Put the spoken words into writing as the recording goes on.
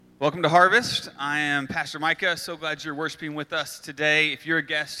Welcome to Harvest. I am Pastor Micah. So glad you're worshiping with us today. If you're a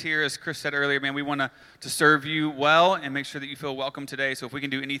guest here, as Chris said earlier, man, we want to serve you well and make sure that you feel welcome today. So if we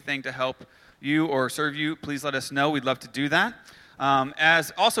can do anything to help you or serve you, please let us know. We'd love to do that.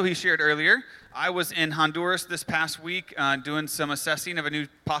 As also he shared earlier, I was in Honduras this past week doing some assessing of a new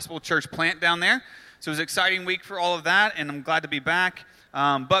possible church plant down there. So it was an exciting week for all of that, and I'm glad to be back.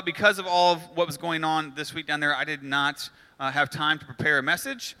 But because of all of what was going on this week down there, I did not have time to prepare a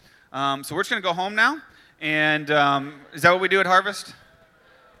message. So we're just going to go home now. And is that what we do at Harvest?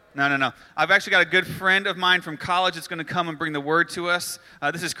 No. I've actually got a good friend of mine from college that's going to come and bring the word to us.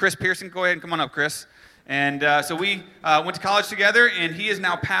 This is Chris Pearson. Go ahead and come on up, Chris. And so we went to college together, and he is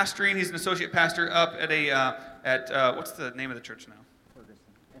now pastoring. He's an associate pastor up at what's the name of the church now? Ferguson,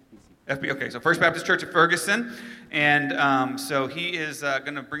 FBC. Okay, so First Baptist Church of Ferguson. And so he is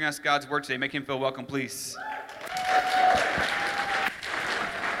going to bring us God's word today. Make him feel welcome, please.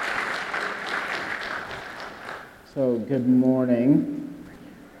 So, good morning.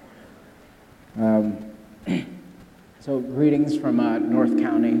 So, greetings from North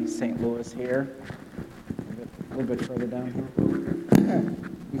County, St. Louis here. A little bit further down here. Yeah,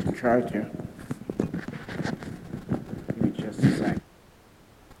 you can try to. Give me just a sec.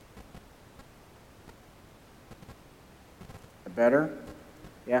 Better?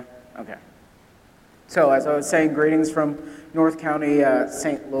 Yeah? Okay. So, as I was saying, greetings from North County,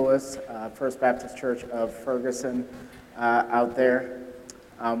 St. Louis, First Baptist Church of Ferguson out there.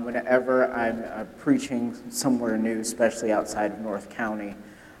 Whenever I'm preaching somewhere new, especially outside of North County,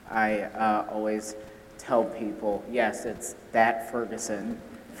 I always tell people, yes, it's that Ferguson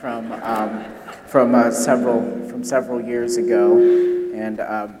from several years ago, and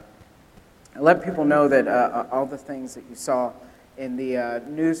I let people know that all the things that you saw in the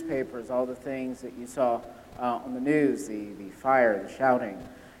newspapers, all the things that you saw on the news, the fire, the shouting,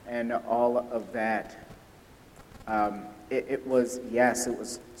 and all of that, it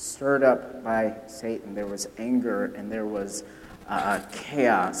was stirred up by Satan. There was anger and there was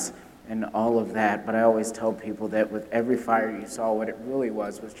chaos and all of that. But I always tell people that with every fire you saw, what it really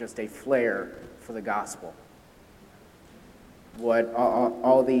was just a flare for the gospel. What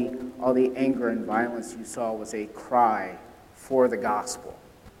all the anger and violence you saw was a cry for the gospel.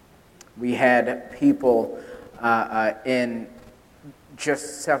 We had people in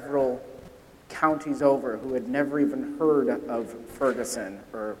just several counties over who had never even heard of Ferguson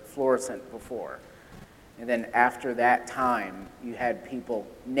or Florissant before. And then after that time, you had people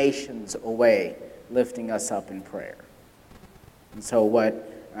nations away lifting us up in prayer. And so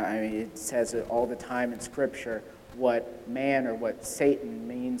it says it all the time in Scripture, what man or what Satan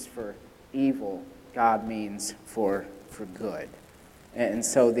means for evil, God means for good. And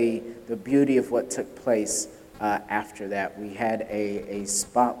so the beauty of what took place after that, we had a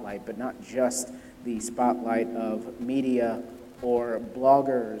spotlight, but not just the spotlight of media or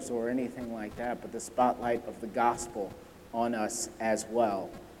bloggers or anything like that, but the spotlight of the gospel on us as well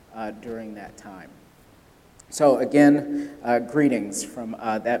during that time. So again, greetings from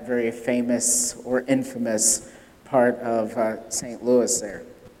that very famous or infamous part of St. Louis there.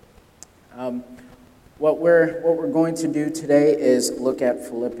 What we're going to do today is look at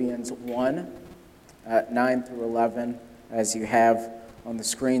Philippians 1, 9 through 11, as you have on the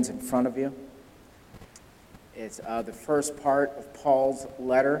screens in front of you. It's the first part of Paul's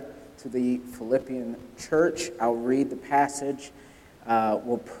letter to the Philippian church. I'll read the passage,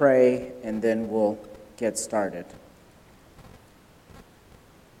 we'll pray, and then we'll get started.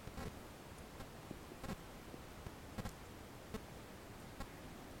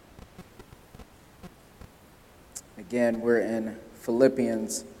 Again, we're in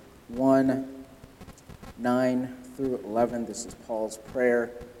Philippians 1, 9 through 11. This is Paul's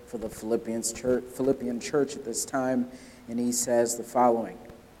prayer for the Philippian church at this time, and he says the following: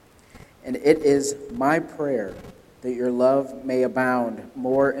 "And it is my prayer that your love may abound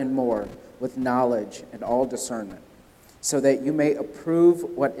more and more with knowledge and all discernment, so that you may approve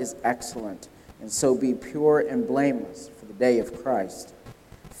what is excellent, and so be pure and blameless for the day of Christ,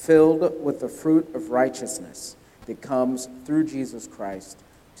 filled with the fruit of righteousness that comes through Jesus Christ,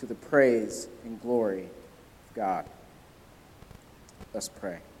 to the praise and glory of God." Let's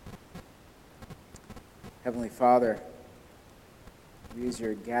pray. Heavenly Father, we as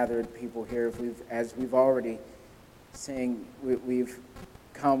your gathered people here, as we've already sang, we've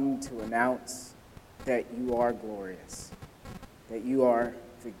come to announce that you are glorious, that you are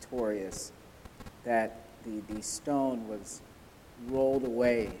victorious, that the stone was rolled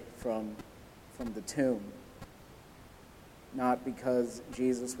away from the tomb, not because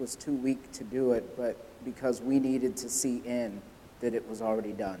Jesus was too weak to do it, but because we needed to see in that it was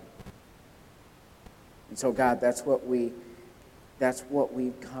already done. And so, God, that's what we've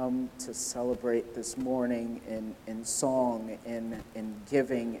come to celebrate this morning in song, in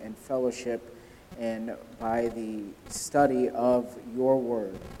giving and fellowship, and by the study of your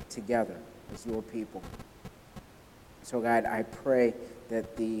word together as your people. So, God, I pray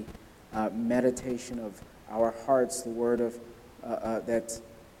that the meditation of our hearts, the word of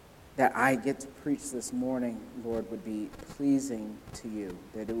that I get to preach this morning, Lord, would be pleasing to you,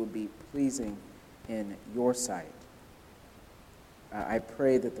 that it would be pleasing in your sight. I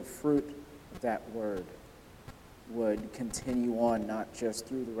pray that the fruit of that word would continue on, not just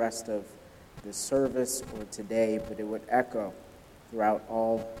through the rest of the service or today, but it would echo throughout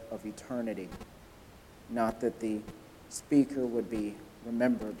all of eternity. Not that the speaker would be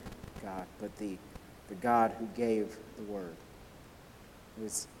remembered, God, but the God who gave the word. It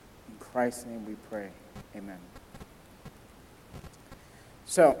is in Christ's name we pray. Amen.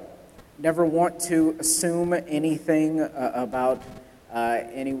 So, never want to assume anything about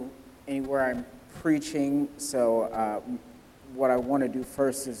anywhere I'm preaching. So what I want to do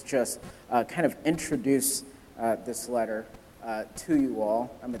first is just kind of introduce this letter to you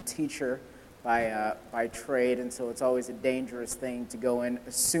all. I'm a teacher by trade, and so it's always a dangerous thing to go in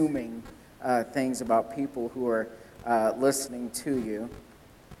assuming things about people who are listening to you.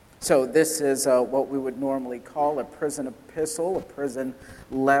 So this is what we would normally call a prison epistle, a prison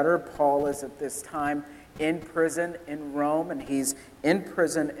letter. Paul is at this time in prison in Rome, and he's in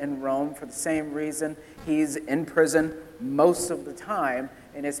prison in Rome for the same reason he's in prison most of the time,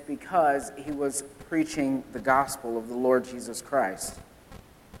 and it's because he was preaching the gospel of the Lord Jesus Christ.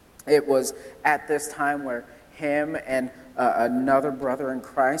 It was at this time where him and another brother in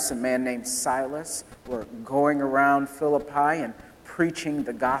Christ, a man named Silas, were going around Philippi and preaching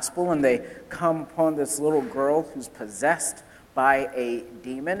the gospel, and they come upon this little girl who's possessed by a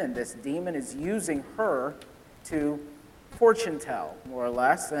demon, and this demon is using her to fortune tell, more or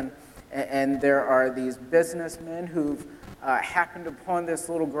less, and there are these businessmen who've happened upon this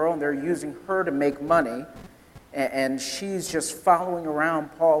little girl, and they're using her to make money, and she's just following around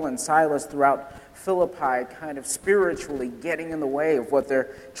Paul and Silas throughout Philippi, kind of spiritually getting in the way of what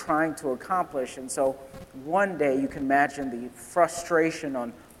they're trying to accomplish. And so one day, you can imagine the frustration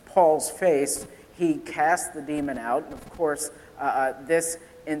on Paul's face. He casts the demon out, and of course, this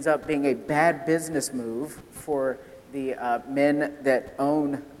ends up being a bad business move for the men that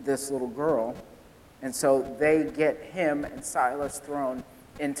own this little girl. And so they get him and Silas thrown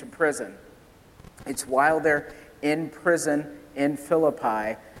into prison. It's while they're in prison in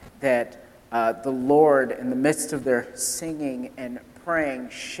Philippi that the Lord, in the midst of their singing and praying,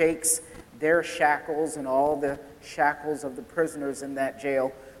 shakes their shackles and all the shackles of the prisoners in that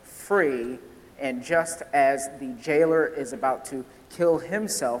jail free. And just as the jailer is about to kill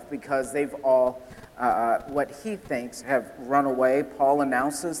himself because they've all, what he thinks, have run away, Paul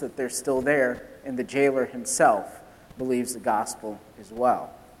announces that they're still there, and the jailer himself believes the gospel as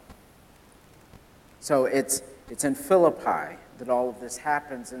well. So it's in Philippi that all of this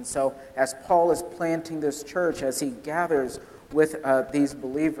happens. And so as Paul is planting this church, as he gathers with these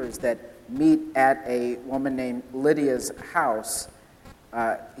believers that meet at a woman named Lydia's house,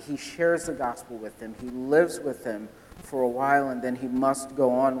 he shares the gospel with them. He lives with them for a while, and then he must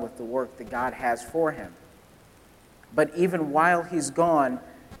go on with the work that God has for him. But even while he's gone,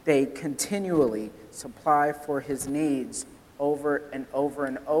 they continually supply for his needs over and over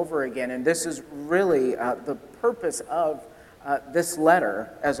and over again. And this is really the purpose of this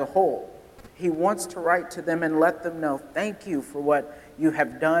letter as a whole. He wants to write to them and let them know, thank you for what you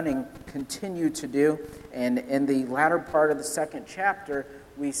have done and continue to do. And in the latter part of the second chapter,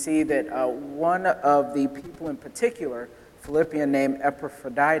 we see that one of the people in particular, Philippian named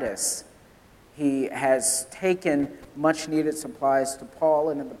Epaphroditus, he has taken much needed supplies to Paul,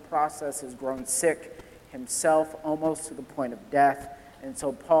 and in the process has grown sick himself, almost to the point of death. And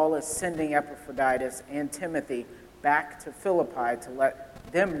so Paul is sending Epaphroditus and Timothy back to Philippi to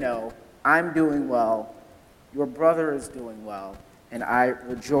let them know, I'm doing well, your brother is doing well, and I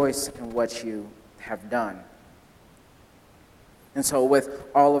rejoice in what you have done. And so with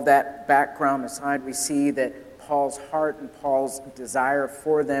all of that background aside, we see that Paul's heart and Paul's desire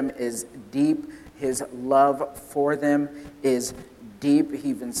for them is deep. His love for them is deep. He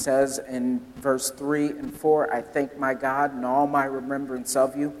even says in verse 3 and 4, I thank my God in all my remembrance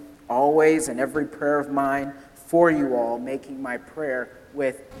of you, always in every prayer of mine for you all, making my prayer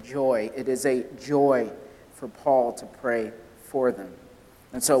with joy. It is a joy for Paul to pray for them.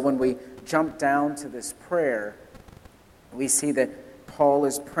 And so when we jump down to this prayer, we see that Paul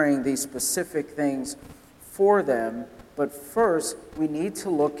is praying these specific things for them But first, we need to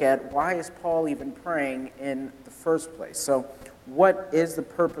look at why is Paul even praying in the first place. So what is the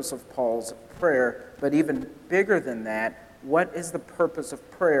purpose of Paul's prayer? But even bigger than that, what is the purpose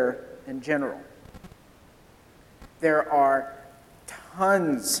of prayer in general? There are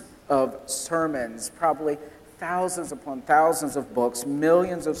tons of sermons, probably thousands upon thousands of books,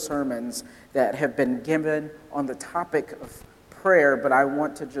 millions of sermons that have been given on the topic of prayer, but I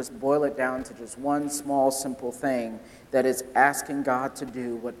want to just boil it down to just one small, simple thing, that is asking God to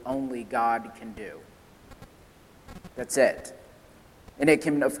do what only God can do. That's it. And it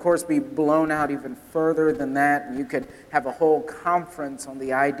can, of course, be blown out even further than that. You could have a whole conference on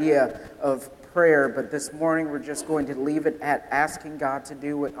the idea of prayer, but this morning we're just going to leave it at asking God to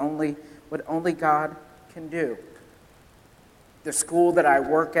do what only God can do. The school that I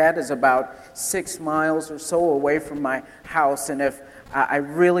work at is about 6 miles or so away from my house, and if I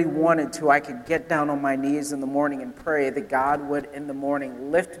really wanted to, I could get down on my knees in the morning and pray that God would, in the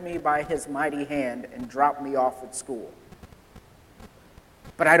morning, lift me by his mighty hand and drop me off at school.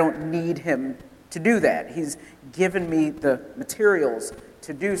 But I don't need him to do that. He's given me the materials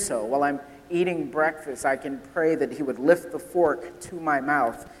to do so. While I'm eating breakfast, I can pray that he would lift the fork to my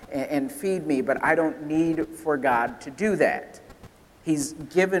mouth and feed me, but I don't need for God to do that. He's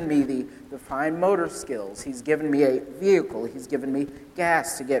given me the fine motor skills. He's given me a vehicle. He's given me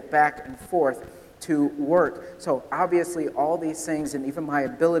gas to get back and forth to work. So obviously all these things and even my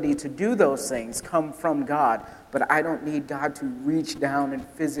ability to do those things come from God, but I don't need God to reach down and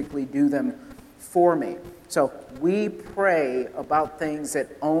physically do them for me. So we pray about things that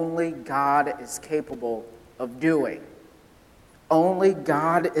only God is capable of doing. Only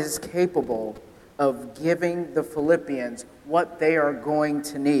God is capable of giving the Philippians what they are going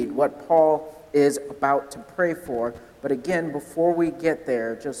to need, what Paul is about to pray for. But again, before we get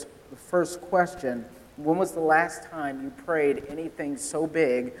there, just the first question: when was the last time you prayed anything so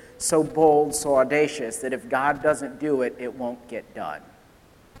big, so bold, so audacious that if God doesn't do it, it won't get done?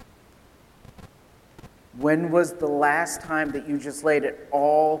 When was the last time that you just laid it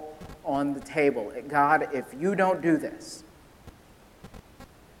all on the table? God, if you don't do this,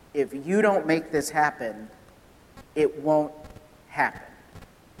 if you don't make this happen, it won't happen.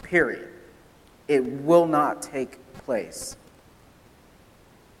 Period. It will not take place.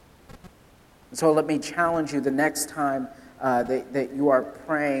 So let me challenge you the next time that you are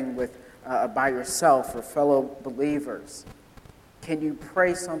praying with by yourself or fellow believers. Can you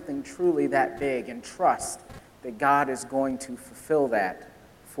pray something truly that big and trust that God is going to fulfill that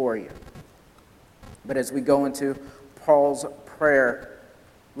for you? But as we go into Paul's prayer,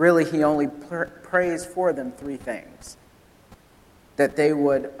 really he only prays for them 3 things: that they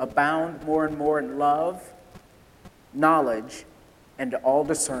would abound more and more in love, knowledge, and all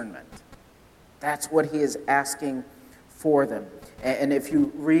discernment. That's what he is asking for them. And if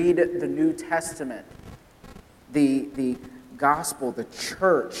you read the New Testament, the gospel, the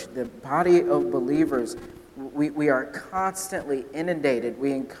church, the body of believers, we are constantly inundated.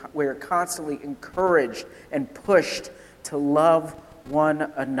 We are constantly encouraged and pushed to love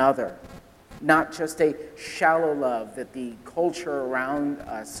one another. Not just a shallow love that the culture around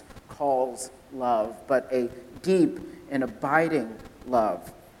us calls love, but a deep and abiding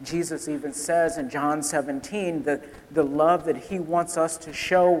love. Jesus even says in John 17 that the love that he wants us to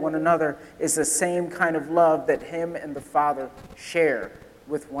show one another is the same kind of love that him and the Father share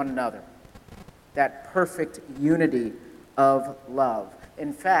with one another. That perfect unity of love.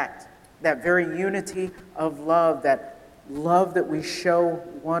 In fact, that very unity of love, that love that we show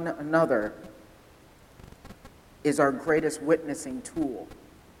one another, is our greatest witnessing tool.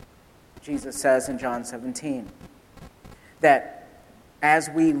 Jesus says in John 17 that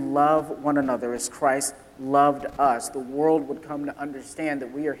as we love one another as Christ loved us, the world would come to understand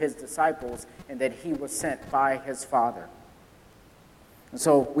that we are his disciples and that he was sent by his Father. And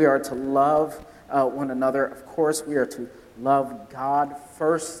so we are to love one another. Of course, we are to love God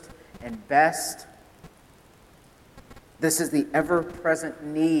first and best. This is the ever-present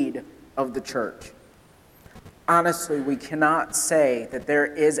need of the church. Honestly, we cannot say that there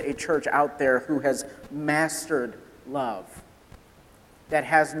is a church out there who has mastered love, that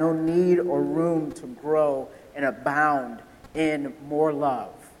has no need or room to grow and abound in more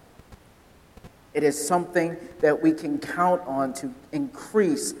love. It is something that we can count on to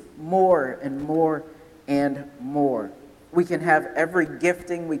increase more and more and more. We can have every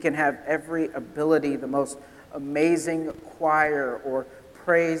gifting, we can have every ability, the most amazing choir or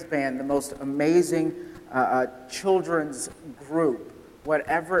praise band, the most amazing children's group,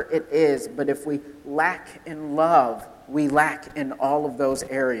 whatever it is, but if we lack in love, we lack in all of those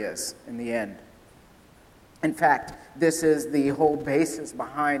areas in the end. In fact, this is the whole basis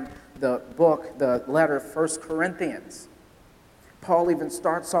behind the book, the letter 1 Corinthians. Paul even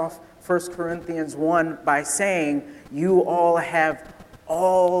starts off 1 Corinthians 1 by saying, you all have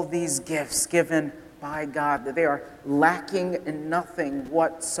all these gifts given by God, that they are lacking in nothing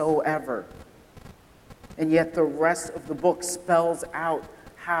whatsoever. And yet the rest of the book spells out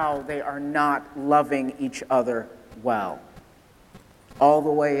how they are not loving each other well. All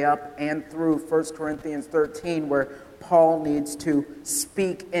the way up and through 1 Corinthians 13, where Paul needs to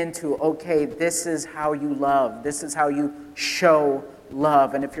speak into, okay, this is how you love. This is how you show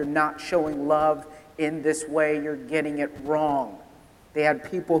love. And if you're not showing love in this way, you're getting it wrong. They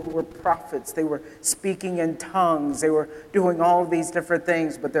had people who were prophets. They were speaking in tongues. They were doing all of these different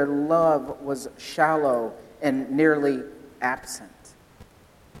things, but their love was shallow and nearly absent.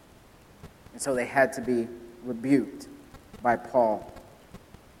 And so they had to be rebuked by Paul.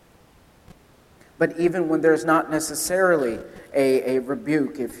 But even when there's not necessarily a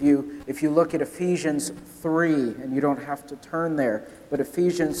rebuke, if you look at Ephesians 3, and you don't have to turn there, but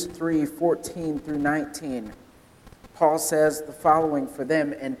Ephesians 3:14 through 19, Paul says the following for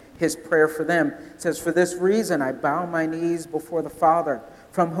them, and his prayer for them says, for this reason I bow my knees before the Father,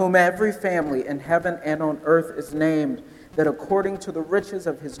 from whom every family in heaven and on earth is named, that according to the riches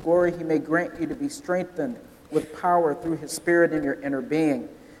of his glory he may grant you to be strengthened with power through his Spirit in your inner being,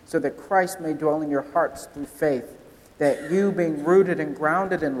 so that Christ may dwell in your hearts through faith, that you, being rooted and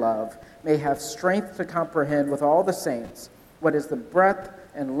grounded in love, may have strength to comprehend with all the saints what is the breadth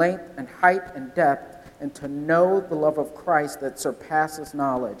and length and height and depth, and to know the love of Christ that surpasses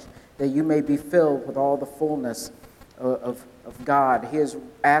knowledge, that you may be filled with all the fullness of God. He is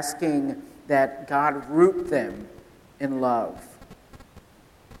asking that God root them in love.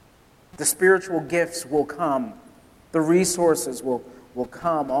 The spiritual gifts will come. The resources will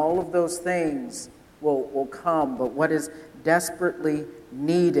come. All of those things will come. But what is desperately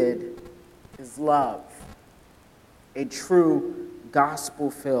needed is love. A true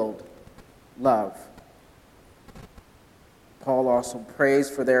gospel-filled love. Paul also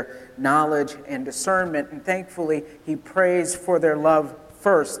prays for their knowledge and discernment, and thankfully he prays for their love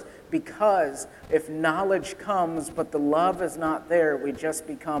first, because if knowledge comes but the love is not there, we just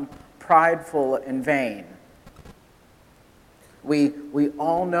become prideful and vain. We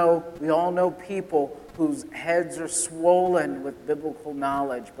all know people whose heads are swollen with biblical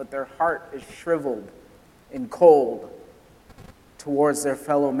knowledge, but their heart is shriveled and cold towards their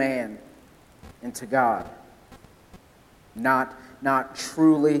fellow man and to God. Not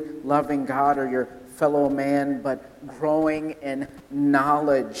truly loving God or your fellow man, but growing in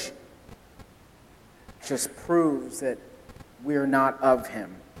knowledge just proves that we're not of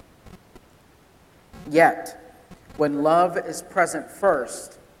him. Yet, when love is present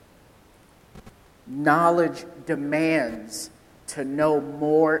first, knowledge demands to know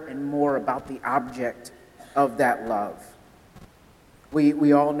more and more about the object of that love.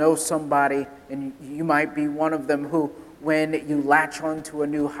 We all know somebody, and you might be one of them, who, when you latch onto a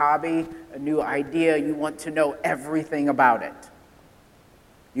new hobby, a new idea, you want to know everything about it.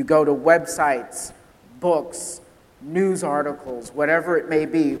 You go to websites, books, news articles, whatever it may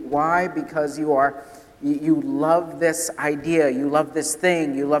be. Why? Because you love this idea, you love this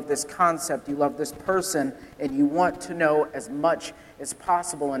thing, you love this concept, you love this person, and you want to know as much as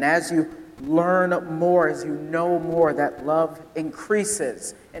possible. And as you learn more, as you know more, that love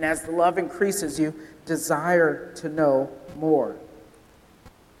increases. And as the love increases, you desire to know more.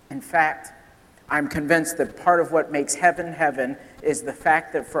 In fact, I'm convinced that part of what makes heaven heaven is the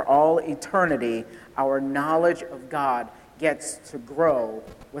fact that for all eternity, our knowledge of God gets to grow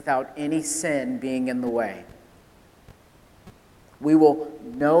without any sin being in the way. We will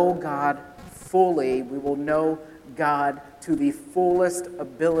know God fully. We will know God to the fullest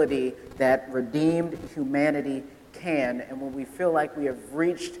ability that redeemed humanity can. And when we feel like we have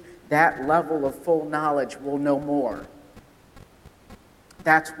reached that level of full knowledge, we'll know more.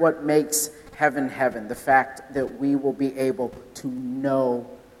 That's what makes heaven heaven, the fact that we will be able to know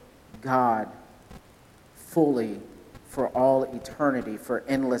God fully for all eternity, for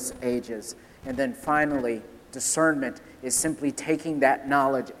endless ages. And then finally, discernment is simply taking that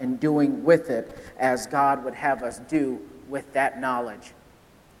knowledge and doing with it as God would have us do with that knowledge.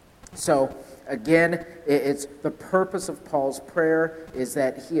 So again, it's the purpose of Paul's prayer is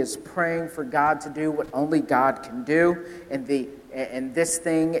that he is praying for God to do what only God can do. And this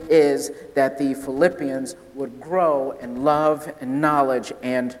thing is that the Philippians would grow in love and knowledge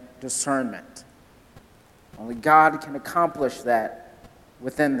and discernment. Only God can accomplish that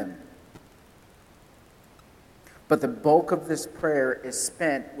within them. But the bulk of this prayer is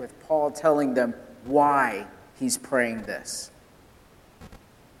spent with Paul telling them why he's praying this.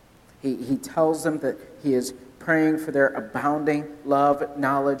 He tells them that he is praying for their abounding love,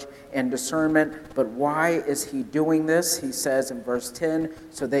 knowledge, and discernment. But why is he doing this? He says in verse 10,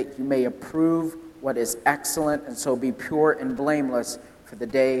 so that you may approve what is excellent, and so be pure and blameless for the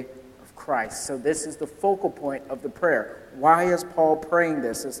day of Christ. So this is the focal point of the prayer. Why is Paul praying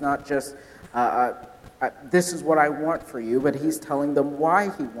this? It's not just, this is what I want for you, but he's telling them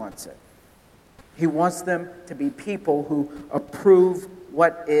why he wants it. He wants them to be people who approve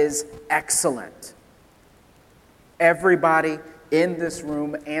what is excellent. Everybody in this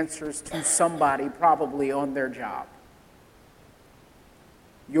room answers to somebody probably on their job.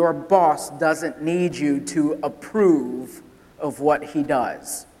 Your boss doesn't need you to approve of what he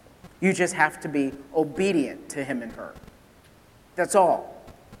does. You just have to be obedient to him and her. That's all.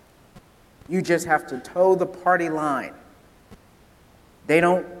 You just have to toe the party line.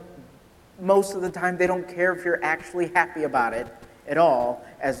 Most of the time, they don't care if you're actually happy about it at all,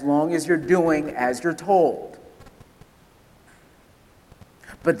 as long as you're doing as you're told.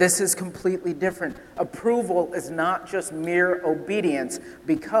 But this is completely different. Approval is not just mere obedience,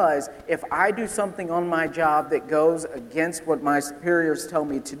 because if I do something on my job that goes against what my superiors tell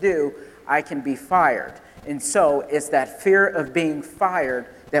me to do, I can be fired. And so it's that fear of being fired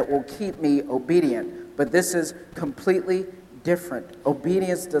that will keep me obedient. But this is completely different.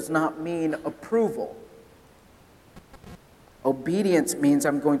 Obedience does not mean approval. Obedience means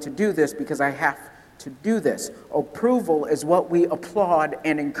I'm going to do this because I have to do this. Approval is what we applaud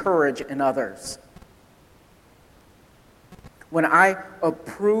and encourage in others. When I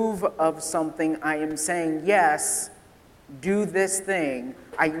approve of something, I am saying, yes, do this thing.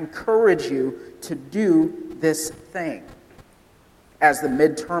 I encourage you to do this thing. As the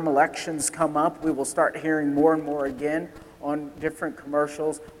midterm elections come up, we will start hearing more and more again on different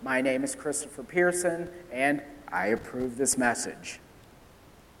commercials. My name is Christopher Pearson, and I approve this message.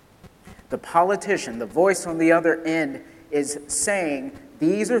 The politician, the voice on the other end, is saying,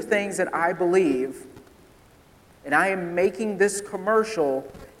 these are things that I believe, and I am making this commercial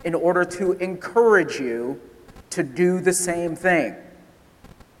in order to encourage you to do the same thing.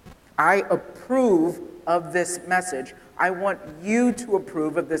 I approve of this message. I want you to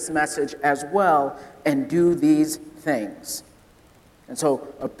approve of this message as well and do these things. And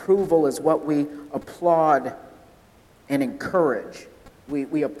so approval is what we applaud and encourage.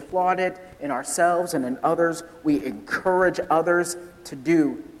 We applaud it in ourselves and in others. We encourage others to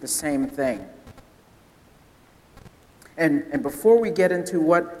do the same thing. And before we get into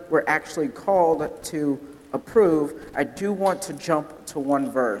what we're actually called to approve, I do want to jump to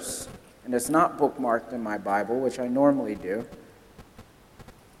one verse. And it's not bookmarked in my Bible, which I normally do.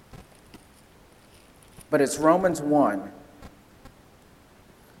 But it's Romans 1,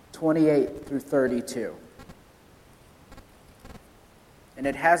 28 through 32. And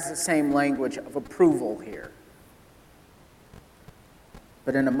it has the same language of approval here,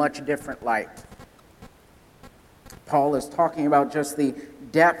 but in a much different light. Paul is talking about just the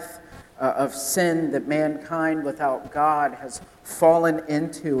depth of sin that mankind without God has fallen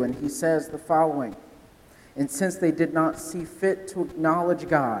into, and he says the following: and since they did not see fit to acknowledge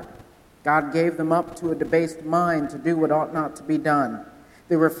God, God gave them up to a debased mind to do what ought not to be done.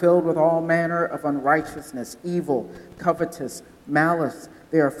 They were filled with all manner of unrighteousness, evil, covetous, malice.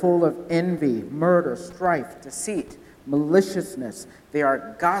 They are full of envy, murder, strife, deceit, maliciousness. They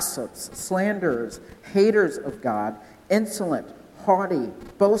are gossips, slanderers, haters of God, insolent, haughty,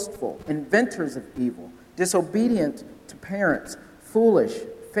 boastful, inventors of evil, disobedient to parents, foolish,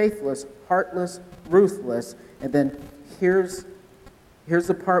 faithless, heartless, ruthless. And then here's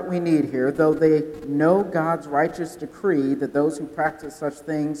the part we need here. Though they know God's righteous decree that those who practice such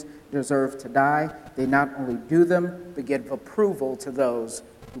things deserve to die, they not only do them, but give approval to those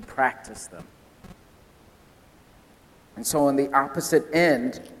who practice them. And so on the opposite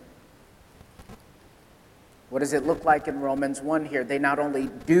end, what does it look like in Romans 1 here? They not only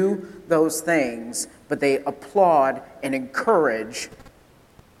do those things, but they applaud and encourage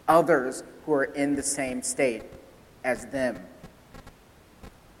others who are in the same state as them.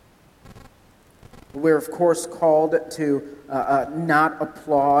 We're, of course, called to not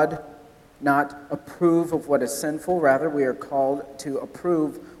applaud, not approve of what is sinful. Rather, we are called to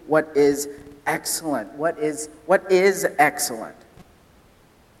approve what is excellent. What is excellent?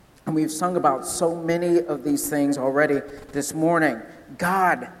 And we've sung about so many of these things already this morning.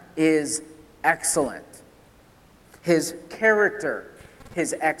 God is excellent. His character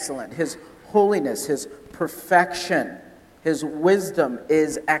is excellent. His holiness, his perfection, his wisdom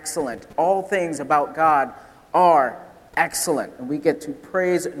is excellent. All things about God are excellent, and we get to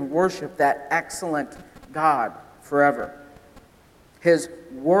praise and worship that excellent God forever. His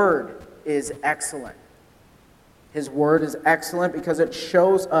word is excellent. His word is excellent because it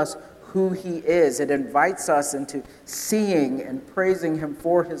shows us who he is. It invites us into seeing and praising him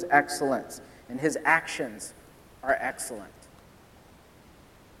for his excellence, and his actions are excellent.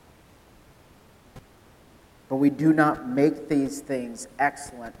 But we do not make these things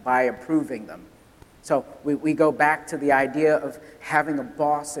excellent by approving them. So we go back to the idea of having a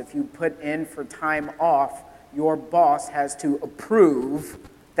boss. If you put in for time off, your boss has to approve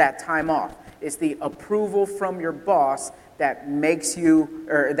that time off. It's the approval from your boss that makes you,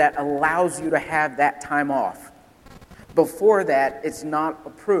 or that allows you to have that time off. Before that, it's not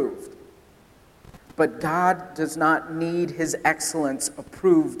approved. But God does not need his excellence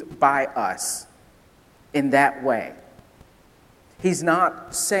approved by us in that way. He's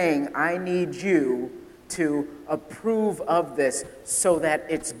not saying, I need you to approve of this so that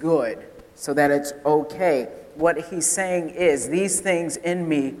it's good, so that it's okay. What he's saying is, these things in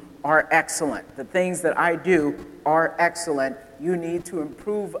me are excellent. The things that I do are excellent. You need to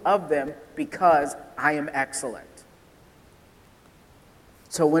improve of them because I am excellent.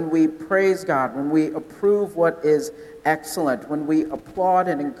 So when we praise God, when we approve what is excellent, when we applaud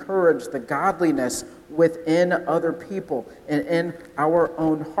and encourage the godliness within other people and in our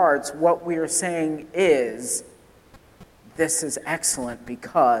own hearts, what we are saying is, this is excellent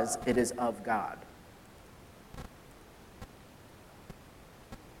because it is of God.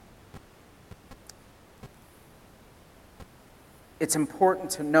 It's important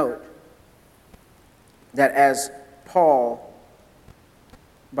to note that as Paul,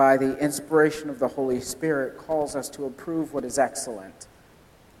 by the inspiration of the Holy Spirit, calls us to approve what is excellent,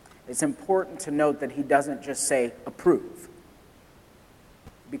 it's important to note that he doesn't just say approve,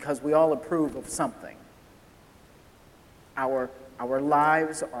 because we all approve of something. Our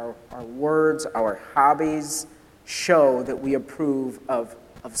lives, our words, our hobbies show that we approve of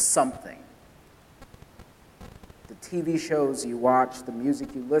something. The TV shows you watch, the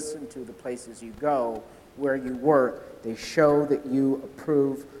music you listen to, the places you go, where you work, they show that you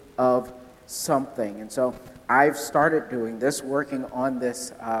approve of something. And so I've started doing this, working on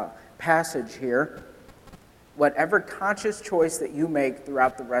this passage here. Whatever conscious choice that you make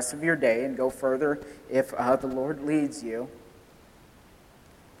throughout the rest of your day, and go further if the Lord leads you,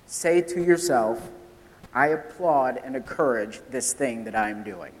 say to yourself, I applaud and encourage this thing that I'm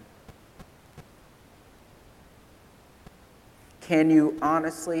doing. Can you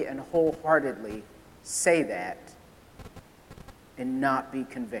honestly and wholeheartedly say that and not be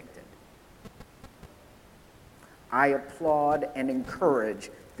convicted? I applaud and encourage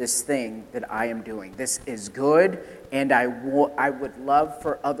this thing that I am doing. This is good, and I would love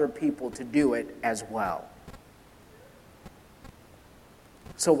for other people to do it as well.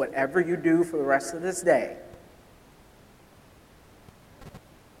 So whatever you do for the rest of this day,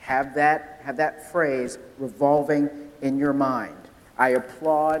 have that phrase revolving in your mind. I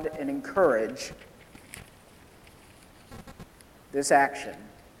applaud and encourage this action,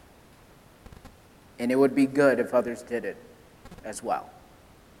 and it would be good if others did it as well.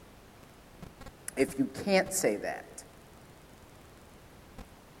 If you can't say that,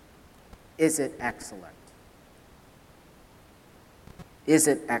 is it excellent? Is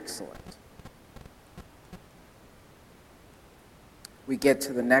it excellent? We get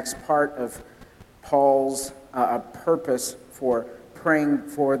to the next part of Paul's purpose for praying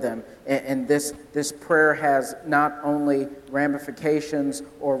for them. And this prayer has not only ramifications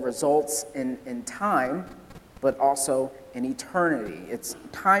or results in time, but also in eternity. It's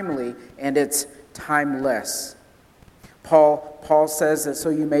timely and it's timeless. Paul says that so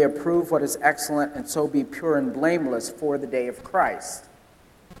you may approve what is excellent and so be pure and blameless for the day of Christ.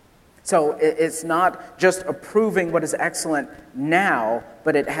 So it's not just approving what is excellent now,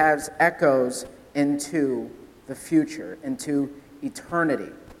 but it has echoes into the future, into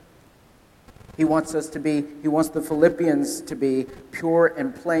eternity. He wants the Philippians to be pure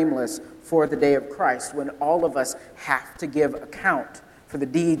and blameless for the day of Christ, when all of us have to give account for the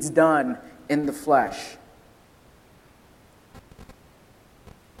deeds done in the flesh.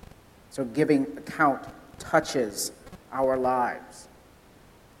 So giving account touches our lives.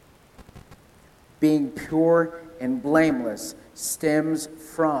 Being pure and blameless stems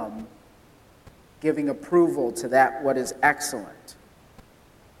from giving approval to that what is excellent.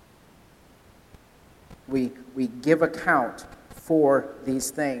 We give account for these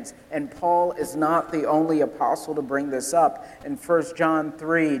things. And Paul is not the only apostle to bring this up. In 1 John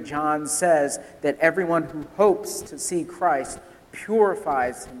 3, John says that everyone who hopes to see Christ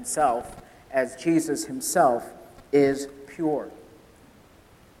purifies himself as Jesus himself is pure.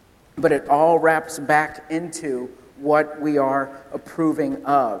 But it all wraps back into what we are approving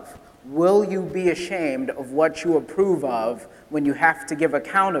of. Will you be ashamed of what you approve of when you have to give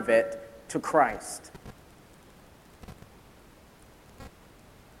account of it to Christ?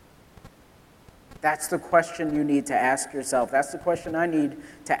 That's the question you need to ask yourself. That's the question I need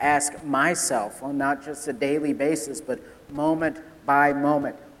to ask myself on not just a daily basis, but moment by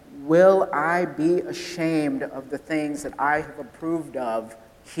moment. Will I be ashamed of the things that I have approved of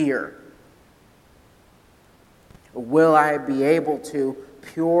here? Will I be able to,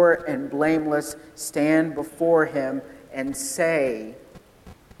 pure and blameless, stand before him and say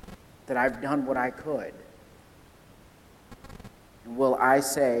that I've done what I could? And will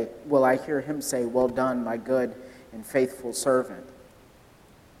I hear him say, "Well done, my good and faithful servant"?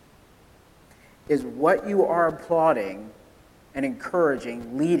 Is what you are applauding and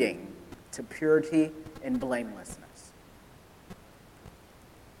encouraging leading to purity and blamelessness?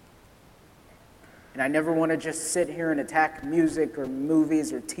 And I never want to just sit here and attack music or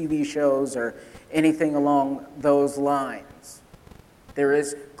movies or TV shows or anything along those lines. There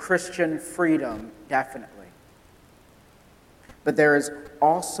is Christian freedom, definitely. But there is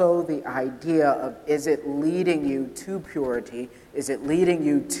also the idea of, is it leading you to purity? Is it leading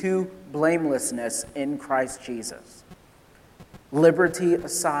you to blamelessness in Christ Jesus? Liberty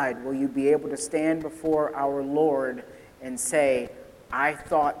aside, will you be able to stand before our Lord and say, "I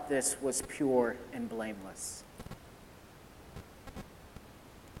thought this was pure and blameless"?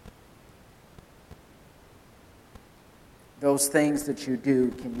 Those things that you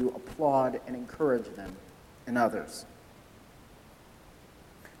do, can you applaud and encourage them in others?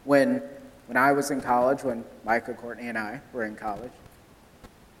 When I was in college, when Micah, Courtney, and I were in college,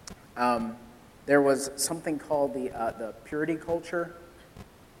 there was something called the purity culture.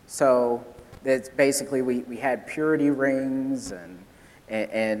 So that's basically we had purity rings,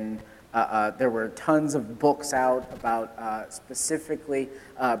 and there were tons of books out about specifically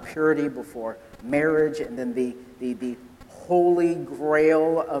purity before marriage. And then the holy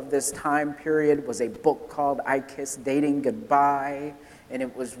grail of this time period was a book called "I Kissed Dating Goodbye." And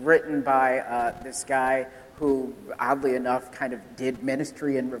it was written by this guy who, oddly enough, kind of did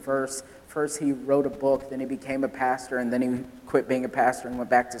ministry in reverse. First he wrote a book, then he became a pastor, and then he quit being a pastor and went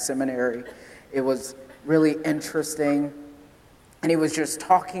back to seminary. It was really interesting. And he was just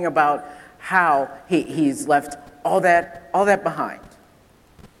talking about how he's left all that behind.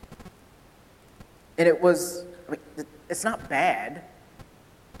 And it's not bad.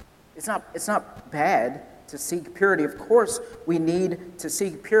 It's not bad to seek purity. Of course, we need to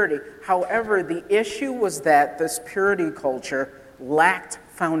seek purity. However, the issue was that this purity culture lacked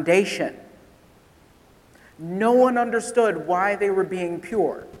foundation. No one understood why they were being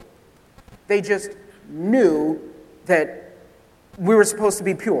pure. They just knew that we were supposed to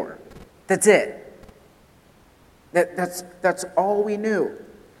be pure. That's it. That's all we knew.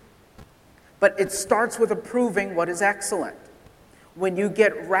 But it starts with approving what is excellent. When you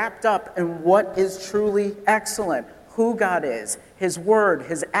get wrapped up in what is truly excellent, who God is, his word,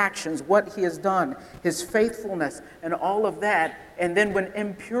 his actions, what he has done, his faithfulness, and all of that, and then when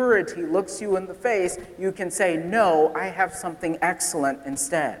impurity looks you in the face, you can say, "No, I have something excellent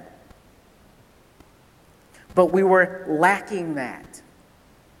instead." But we were lacking that.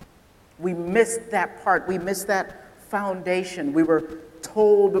 We missed that part. We missed that foundation. We were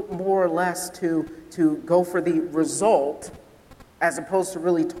told more or less to go for the result, as opposed to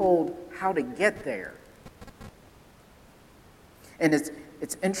really told how to get there. And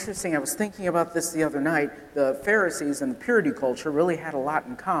it's interesting, I was thinking about this the other night. The Pharisees and the purity culture really had a lot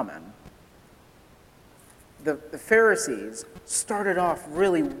in common. The Pharisees started off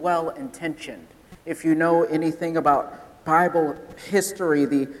really well-intentioned. If you know anything about Bible history,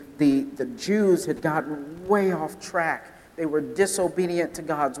 the Jews had gotten way off track. They were disobedient to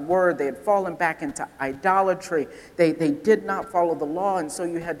God's word. They had fallen back into idolatry. They did not follow the law. And so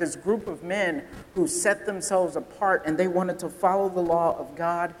you had this group of men who set themselves apart, and they wanted to follow the law of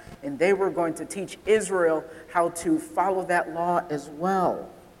God, and they were going to teach Israel how to follow that law as well,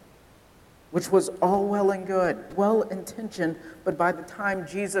 which was all well and good, well-intentioned. But by the time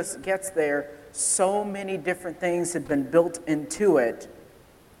Jesus gets there, so many different things had been built into it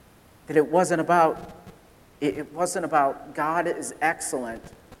that it wasn't about God is excellent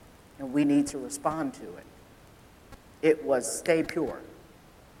and we need to respond to it. It was stay pure.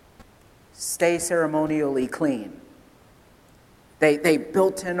 Stay ceremonially clean. They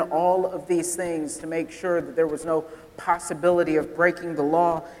built in all of these things to make sure that there was no possibility of breaking the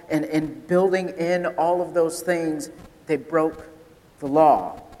law, and building in all of those things, they broke the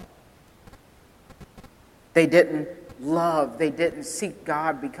law. They didn't love, they didn't seek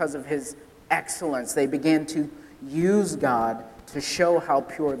God because of his excellence. They began to use God to show how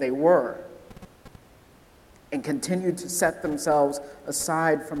pure they were and continued to set themselves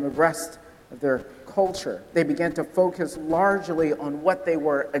aside from the rest of their culture. They began to focus largely on what they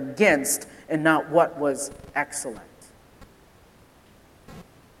were against and not what was excellent.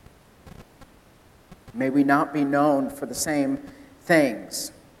 May we not be known for the same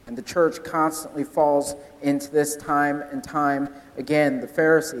things. And the church constantly falls into this time and time again. The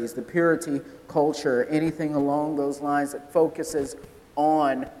Pharisees, the purity culture, anything along those lines that focuses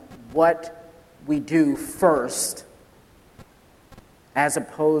on what we do first, as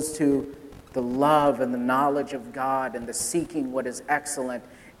opposed to the love and the knowledge of God and the seeking what is excellent,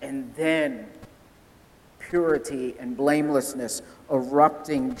 and then purity and blamelessness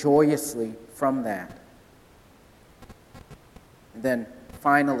erupting joyously from that. And then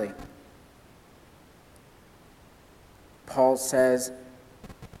finally, Paul says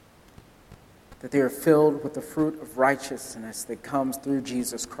that they are filled with the fruit of righteousness that comes through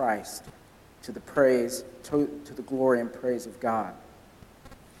Jesus Christ to the glory and praise of God.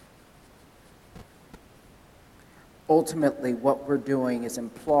 Ultimately, what we're doing is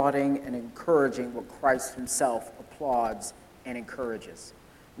applauding and encouraging what Christ himself applauds and encourages.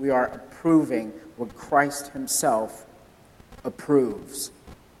 We are approving what Christ himself approves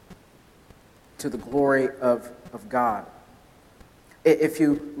to the glory of God. If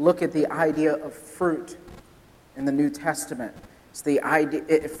you look at the idea of fruit in the New Testament, it's the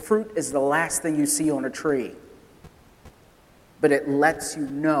idea, fruit is the last thing you see on a tree, but it lets you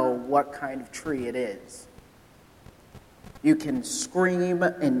know what kind of tree it is. You can scream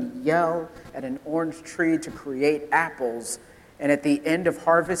and yell at an orange tree to create apples, and at the end of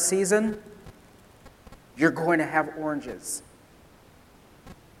harvest season, you're going to have oranges.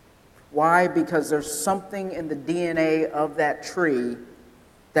 Why? Because there's something in the DNA of that tree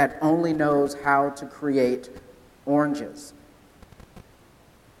that only knows how to create oranges.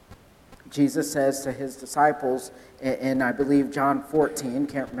 Jesus says to his disciples, in I believe John 14,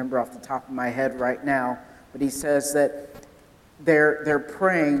 can't remember off the top of my head right now, but he says that their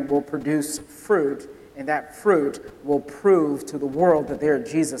praying will produce fruit, and that fruit will prove to the world that they're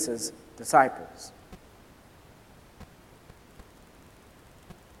Jesus' disciples.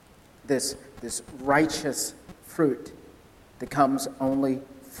 This righteous fruit that comes only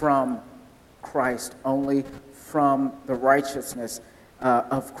from Christ, only from the righteousness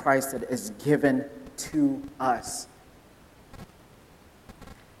of Christ that is given to us.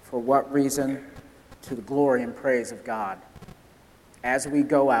 For what reason? To the glory and praise of God. As we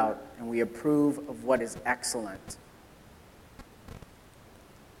go out and we approve of what is excellent,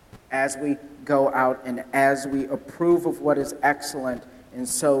 as we go out and as we approve of what is excellent, and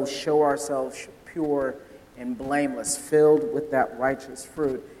so show ourselves pure and blameless, filled with that righteous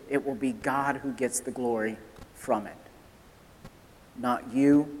fruit, it will be God who gets the glory from it. Not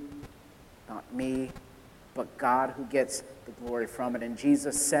you, not me, but God who gets the glory from it. And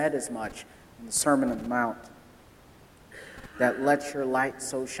Jesus said as much in the Sermon on the Mount, that let your light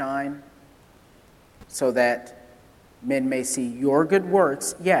so shine so that men may see your good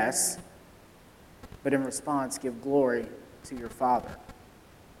works, yes, but in response give glory to your Father.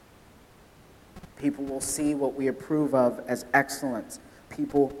 People will see what we approve of as excellence.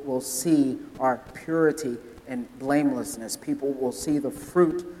 People will see our purity and blamelessness. People will see the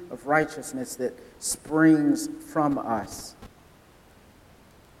fruit of righteousness that springs from us.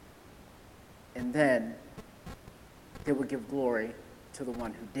 And then they will give glory to the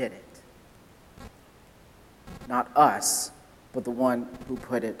one who did it. Not us, but the one who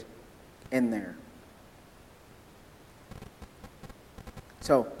put it in there.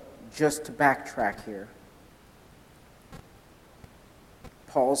 So, just to backtrack here,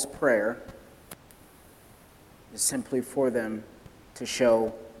 Paul's prayer is simply for them to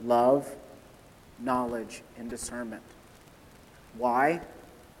show love, knowledge, and discernment. Why?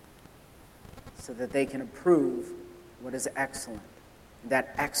 So that they can approve what is excellent.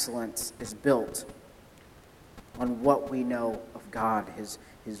 That excellence is built on what we know of God, His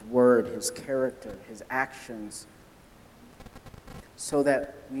word, His character, His actions, so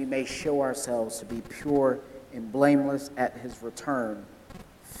that we may show ourselves to be pure and blameless at His return,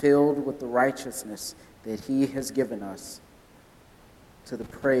 filled with the righteousness that He has given us to the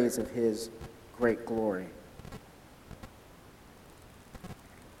praise of His great glory.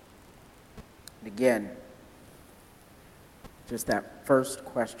 And again, just that first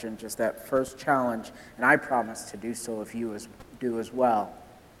question, just that first challenge, and I promise to do so if you do as well.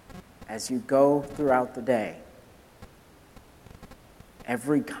 As you go throughout the day,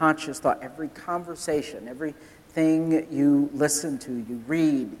 every conscious thought, every conversation, everything you listen to, you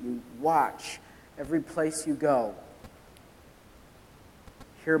read, you watch, every place you go.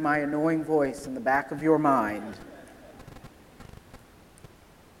 Hear my annoying voice in the back of your mind.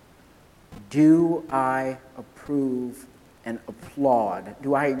 Do I approve and applaud?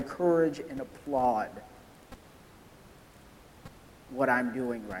 Do I encourage and applaud what I'm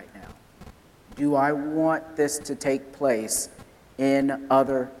doing right now? Do I want this to take place in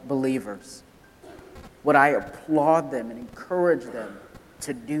other believers? Would I applaud them and encourage them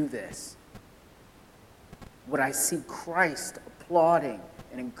to do this? Would I see Christ applauding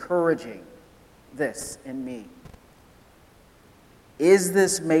and encouraging this in me? Is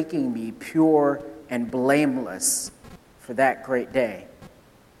this making me pure and blameless for that great day?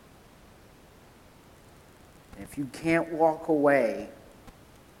 And if you can't walk away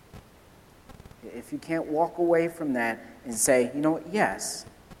from that and say, you know what, yes,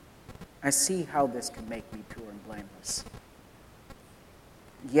 I see how this can make me pure and blameless.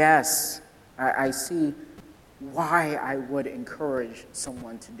 Yes, I see why I would encourage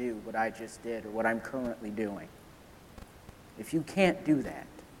someone to do what I just did or what I'm currently doing. If you can't do that,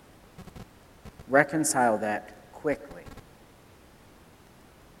 reconcile that quickly.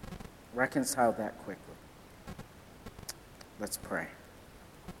 Reconcile that quickly. Let's pray.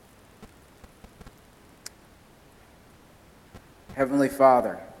 Heavenly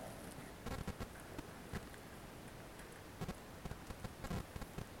Father,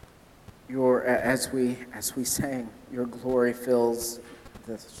 as we sang, your glory fills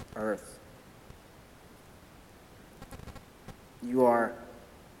this earth. You are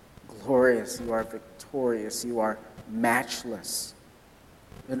glorious, you are victorious, you are matchless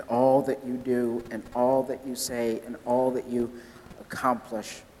in all that you do and all that you say and all that you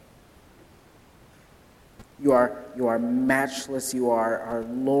accomplish. You are matchless, you are our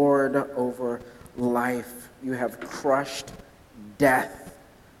Lord over life. You have crushed death.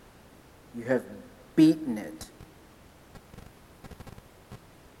 You have beaten it.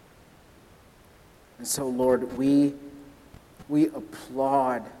 And so, Lord, we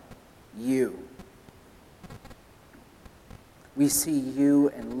applaud you. We see you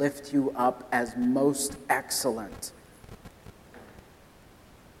and lift you up as most excellent.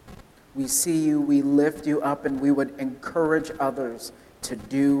 We see you, we lift you up, and we would encourage others to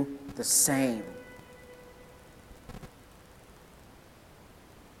do the same.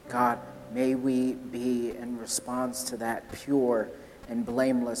 God, may we be, in response to that, pure and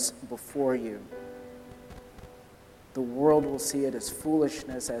blameless before you. The world will see it as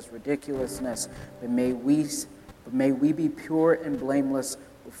foolishness, as ridiculousness, but may we be pure and blameless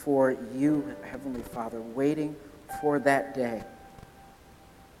before you, Heavenly Father, waiting for that day,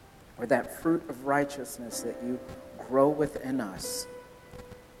 where that fruit of righteousness that you grow within us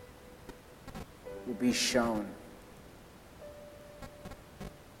will be shown.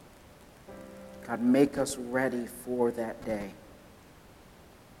 God, make us ready for that day.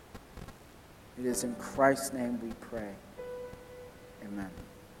 It is in Christ's name we pray. Amen.